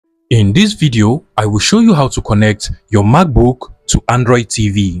In this video, I will show you how to connect your MacBook to Android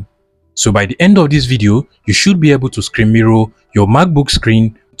TV. So by the end of this video, you should be able to screen mirror your MacBook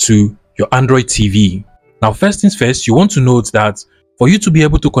screen to your Android TV. Now, first things first, you want to note that for you to be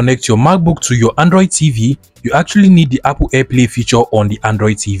able to connect your MacBook to your Android TV, you actually need the Apple AirPlay feature on the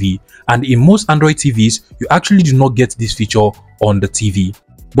Android TV. And in most Android TVs, you actually do not get this feature on the TV.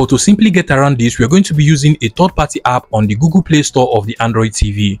 But to simply get around this, we're going to be using a third-party app on the Google Play Store of the Android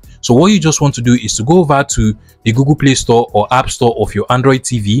TV. So what you just want to do is to go over to the Google Play Store or App Store of your Android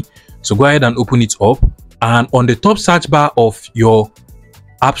TV. So go ahead and open it up. And on the top search bar of your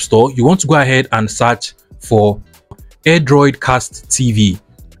App Store, you want to go ahead and search for AdroidCast TV.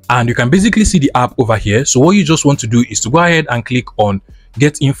 And you can basically see the app over here. So what you just want to do is to go ahead and click on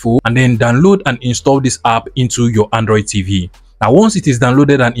Get Info and then download and install this app into your Android TV. Now, once it is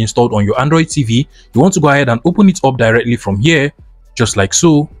downloaded and installed on your Android TV, you want to go ahead and open it up directly from here, just like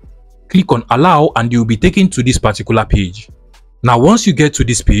so. Click on Allow and you'll be taken to this particular page. Now, once you get to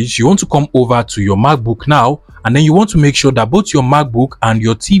this page, you want to come over to your MacBook now, and then you want to make sure that both your MacBook and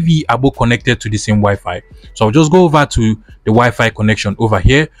your TV are both connected to the same Wi-Fi. So I'll just go over to the Wi-Fi connection over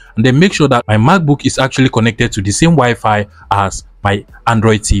here, and then make sure that my MacBook is actually connected to the same Wi-Fi as my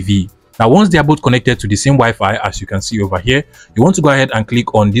Android TV. Now, once they are both connected to the same Wi-Fi, as you can see over here, you want to go ahead and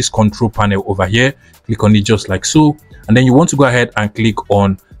click on this control panel over here. Click on it just like so. And then you want to go ahead and click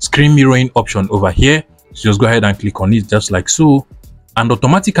on screen mirroring option over here. So just go ahead and click on it just like so. And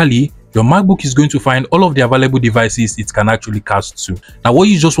automatically, your MacBook is going to find all of the available devices it can actually cast to. Now, what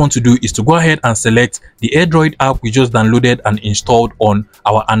you just want to do is to go ahead and select the AirDroid app we just downloaded and installed on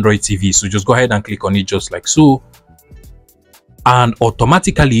our Android TV. So just go ahead and click on it just like so. And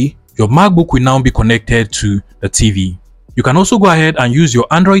automatically, your MacBook will now be connected to the TV. You can also go ahead and use your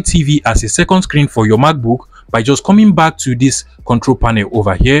Android TV as a second screen for your MacBook by just coming back to this control panel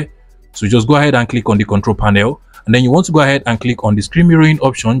over here. So just go ahead and click on the control panel, and then you want to go ahead and click on the screen mirroring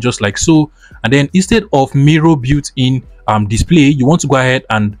option just like so. And then instead of mirror built-in display, you want to go ahead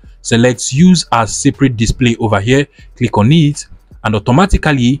and select use as separate display over here. Click on it, and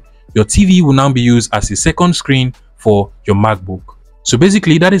automatically your TV will now be used as a second screen for your MacBook. So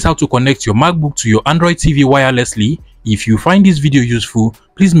basically, that is how to connect your MacBook to your Android TV wirelessly. If you find this video useful,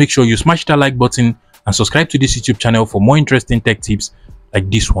 please make sure you smash that like button and subscribe to this YouTube channel for more interesting tech tips like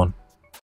this one.